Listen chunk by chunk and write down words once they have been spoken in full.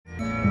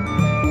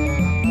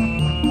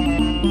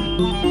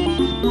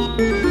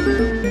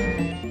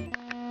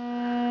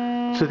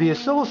So the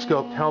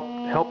oscilloscope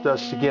helped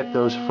us to get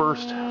those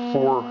first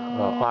 4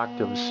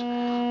 octaves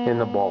in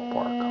the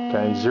ballpark.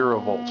 Okay, 0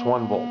 volts,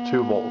 1 volt,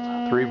 2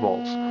 volt, 3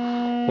 volts,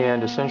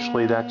 and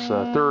essentially that's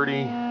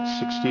 30,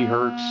 60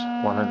 hertz,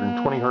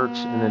 120 hertz,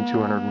 and then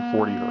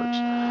 240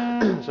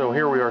 hertz. So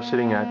here we are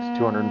sitting at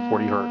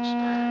 240 hertz.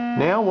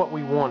 Now what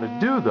we want to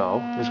do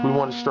though is we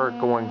want to start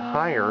going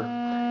higher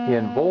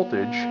in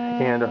voltage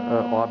and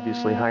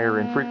obviously higher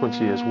in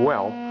frequency as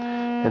well.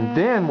 And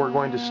then we're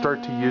going to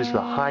start to use the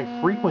high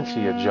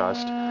frequency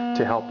adjust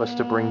to help us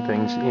to bring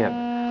things in.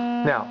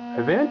 Now,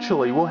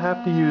 eventually we'll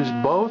have to use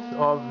both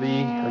of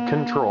the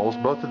controls,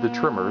 both of the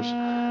trimmers,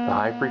 the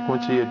high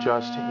frequency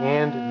adjust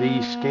and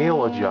the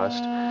scale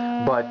adjust,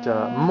 but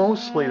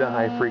mostly the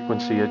high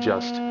frequency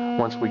adjust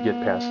once we get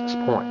past this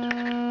point.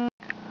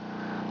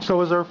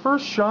 So as our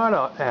first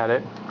shot at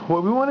it,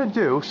 what we want to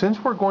do,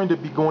 since we're going to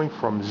be going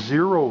from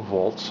 0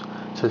 volts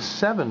to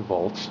 7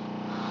 volts,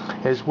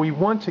 is we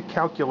want to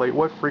calculate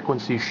what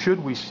frequency should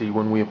we see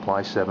when we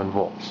apply 7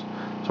 volts.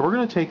 So we're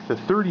going to take the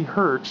 30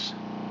 hertz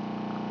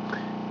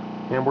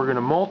and we're going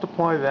to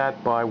multiply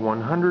that by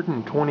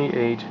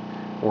 128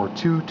 or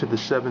 2 to the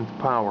 7th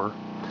power.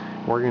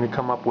 We're going to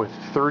come up with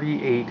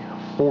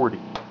 3840.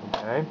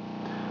 Okay?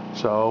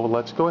 So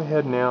let's go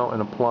ahead now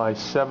and apply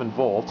 7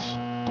 volts.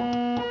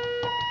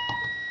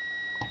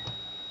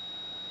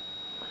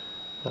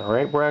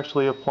 Alright, we're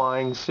actually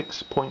applying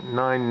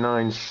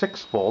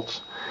 6.996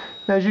 volts.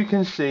 As you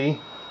can see,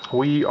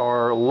 we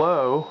are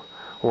low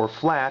or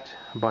flat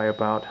by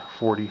about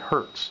 40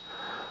 hertz.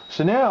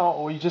 So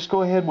now we just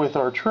go ahead with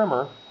our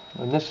trimmer,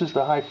 and this is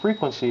the high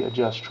frequency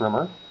adjust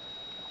trimmer,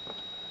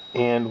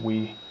 and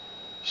we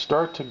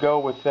start to go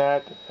with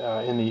that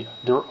in the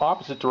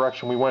opposite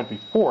direction we went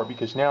before,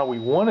 because now we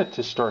want it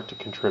to start to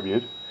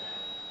contribute.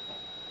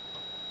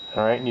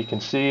 Alright, and you can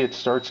see it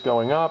starts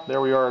going up.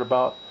 There we are at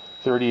about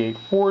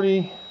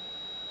 3840.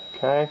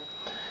 Okay,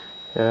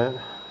 and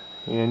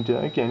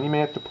again, you may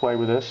have to play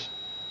with this.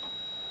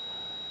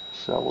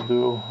 So we'll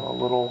do a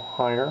little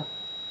higher.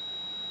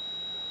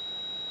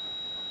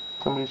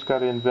 Somebody's got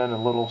to invent a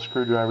little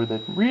screwdriver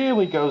that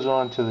really goes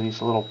on to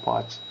these little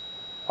pots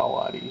a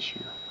lot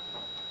easier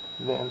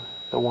than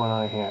the one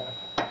I have.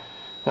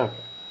 Okay,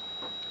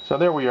 so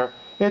there we are.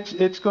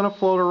 It's going to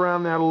float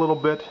around that a little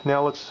bit.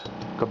 Now let's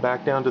go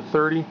back down to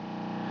 30.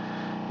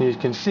 And you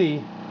can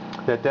see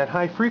that that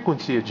high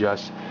frequency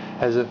adjust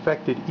has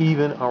affected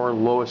even our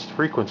lowest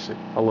frequency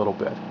a little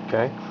bit.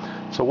 Okay,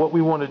 so what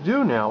we want to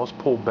do now is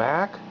pull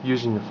back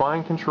using the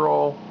fine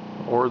control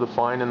or the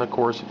fine and the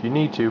coarse if you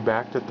need to,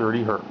 back to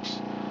 30 hertz.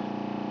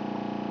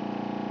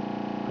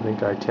 I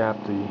think I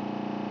tapped the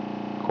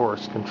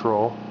coarse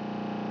control.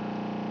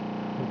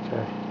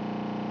 Okay,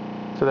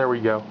 so there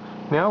we go.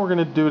 Now we're going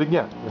to do it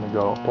again. We're going to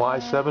go apply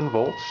 7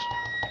 volts.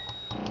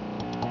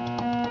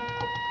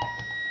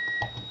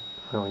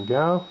 There we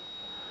go.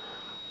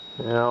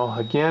 Now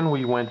again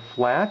we went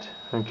flat.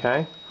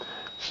 Okay,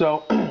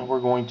 so we're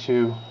going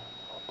to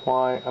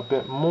apply a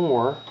bit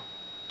more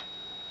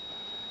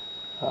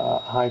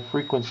high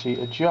frequency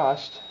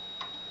adjust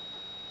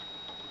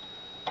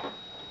to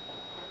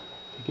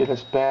get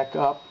us back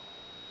up.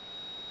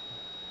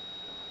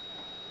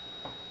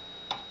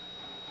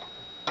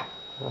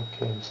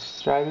 Okay,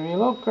 it's driving me a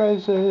little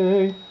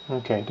crazy.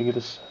 Okay, to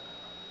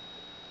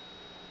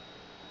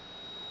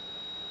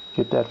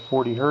get that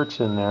 40 hertz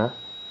in there.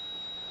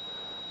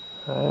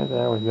 Alright,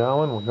 there we're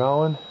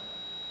going.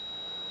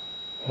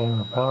 Okay,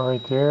 we're about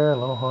right there, a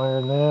little higher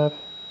than that.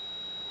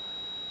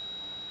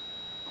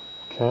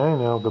 Okay,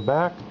 now go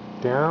back,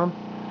 down.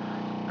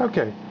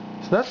 Okay,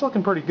 so that's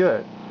looking pretty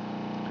good.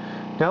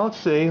 Now let's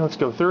see, let's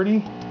go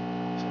 30,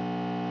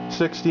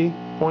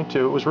 60.2,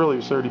 it was really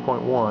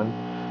 30.1,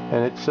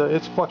 and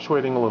it's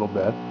fluctuating a little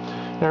bit.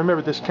 Now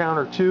remember, this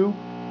counter too,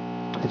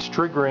 it's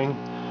triggering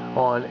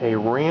on a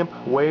ramp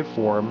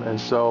waveform, and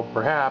so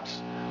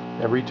perhaps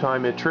every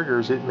time it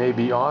triggers, it may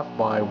be off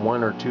by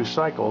 1 or 2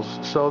 cycles.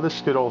 So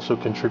this could also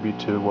contribute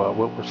to what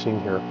we're seeing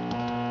here.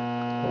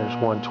 There's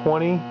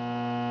 120.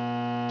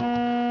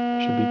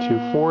 Should be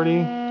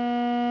 240.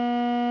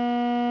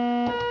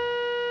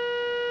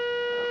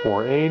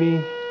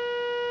 480.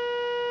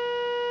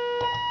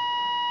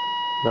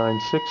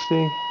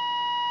 960.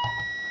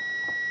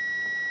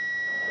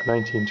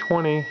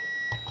 1920.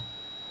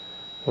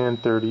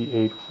 And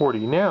 3840.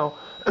 Now,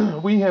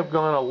 we have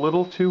gone a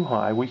little too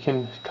high. We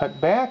can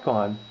cut back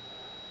on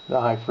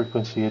the high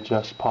frequency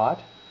adjust pot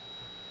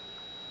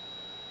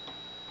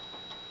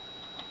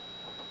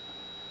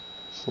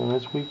as soon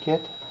as we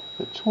get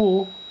the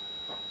tool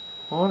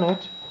on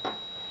it.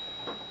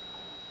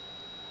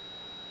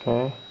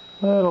 Okay,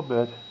 a little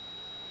bit.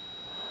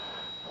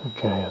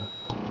 Okay,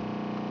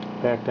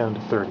 back down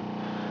to 30.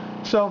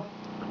 So,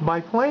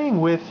 by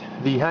playing with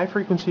the high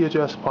frequency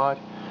adjust pot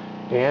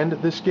and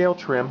the scale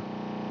trim,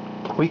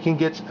 we can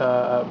get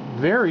a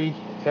very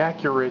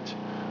accurate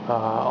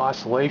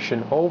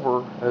oscillation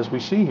over, as we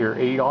see here,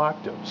 8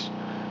 octaves.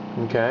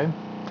 Okay,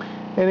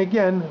 And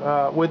again,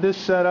 with this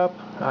setup,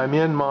 I'm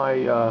in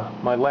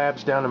my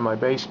labs down in my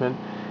basement.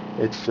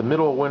 It's the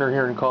middle of winter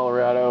here in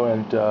Colorado,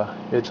 and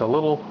it's a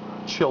little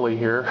chilly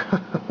here.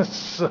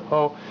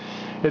 So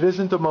it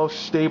isn't the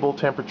most stable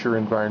temperature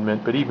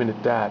environment, but even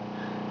at that,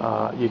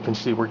 you can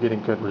see we're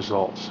getting good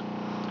results.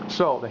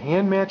 So the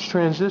hand-matched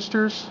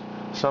transistors,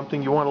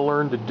 something you want to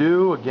learn to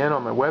do. Again,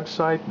 on my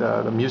website,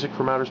 the Music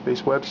from Outer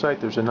Space website,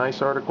 there's a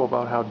nice article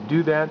about how to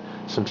do that,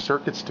 some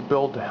circuits to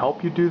build to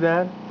help you do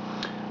that.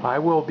 I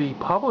will be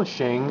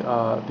publishing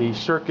the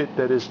circuit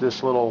that is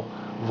this little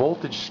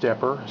voltage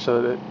stepper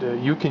so that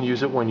you can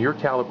use it when you're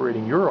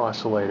calibrating your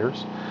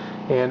oscillators,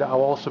 and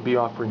I'll also be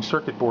offering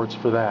circuit boards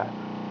for that.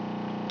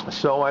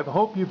 So I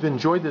hope you've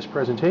enjoyed this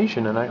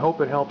presentation, and I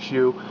hope it helps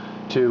you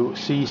to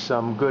see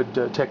some good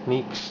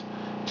techniques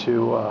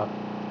to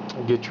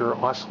get your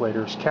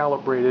oscillators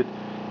calibrated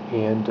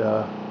and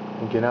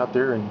get out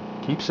there and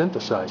keep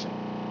synthesizing.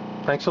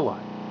 Thanks a lot.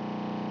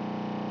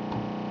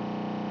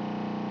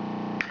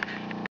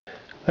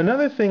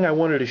 Another thing I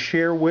wanted to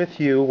share with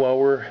you while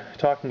we're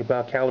talking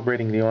about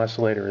calibrating the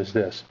oscillator is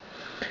this.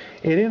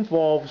 It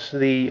involves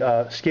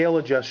the scale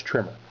adjust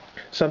trimmer,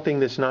 something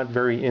that's not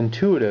very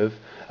intuitive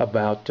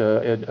about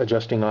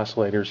adjusting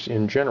oscillators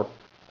in general.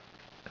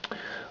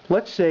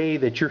 Let's say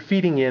that you're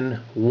feeding in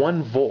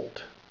 1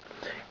 volt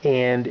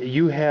and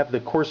you have the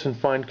coarse and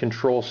fine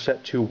control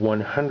set to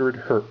 100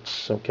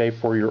 hertz, okay,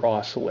 for your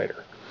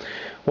oscillator.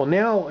 Well,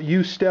 now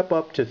you step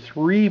up to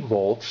 3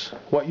 volts,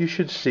 what you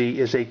should see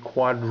is a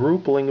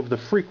quadrupling of the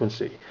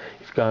frequency.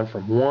 You've gone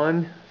from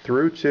 1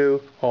 through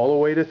 2 all the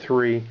way to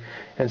 3,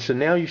 and so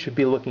now you should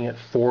be looking at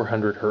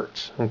 400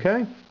 hertz,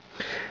 okay?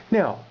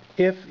 Now,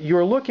 if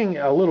you're looking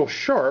a little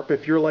sharp,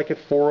 if you're like at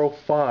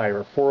 405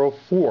 or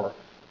 404,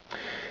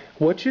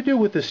 what you do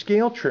with the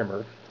scale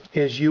trimmer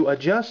is you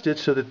adjust it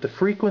so that the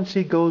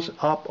frequency goes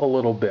up a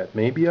little bit,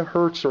 maybe a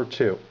hertz or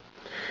 2.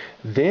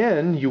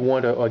 Then you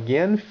want to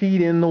again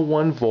feed in the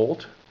 1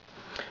 volt,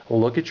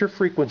 look at your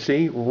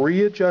frequency,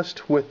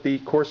 readjust with the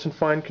coarse and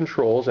fine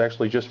controls,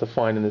 actually just the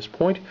fine in this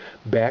point,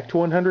 back to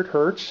 100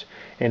 hertz,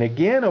 and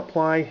again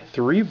apply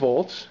 3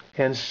 volts,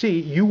 and see,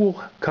 you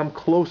will come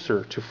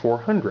closer to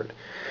 400.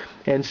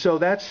 And so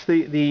that's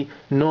the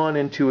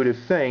non-intuitive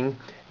thing.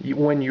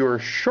 When you're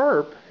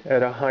sharp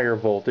at a higher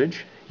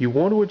voltage, you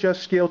want to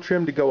adjust scale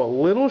trim to go a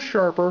little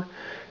sharper,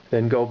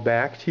 then go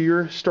back to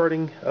your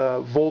starting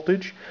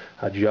voltage,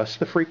 adjust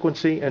the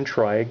frequency, and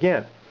try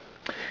again.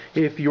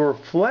 If you're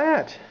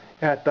flat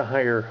at the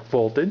higher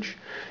voltage,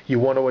 you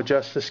want to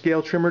adjust the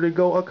scale trimmer to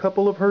go a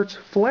couple of hertz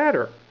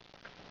flatter.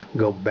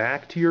 Go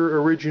back to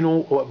your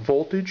original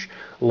voltage,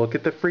 look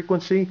at the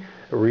frequency,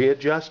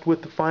 readjust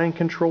with the fine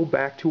control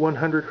back to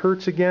 100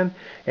 hertz again,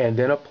 and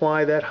then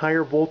apply that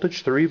higher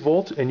voltage, 3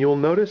 volts, and you'll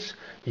notice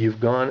you've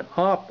gone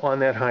up on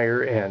that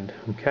higher end,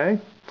 okay?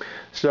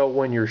 So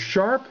when you're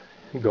sharp,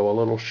 go a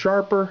little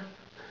sharper.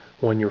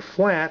 When you're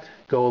flat,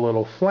 go a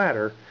little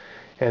flatter,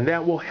 and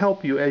that will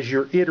help you as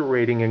you're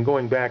iterating and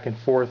going back and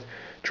forth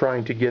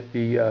trying to get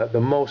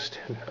the most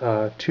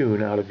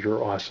tune out of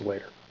your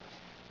oscillator.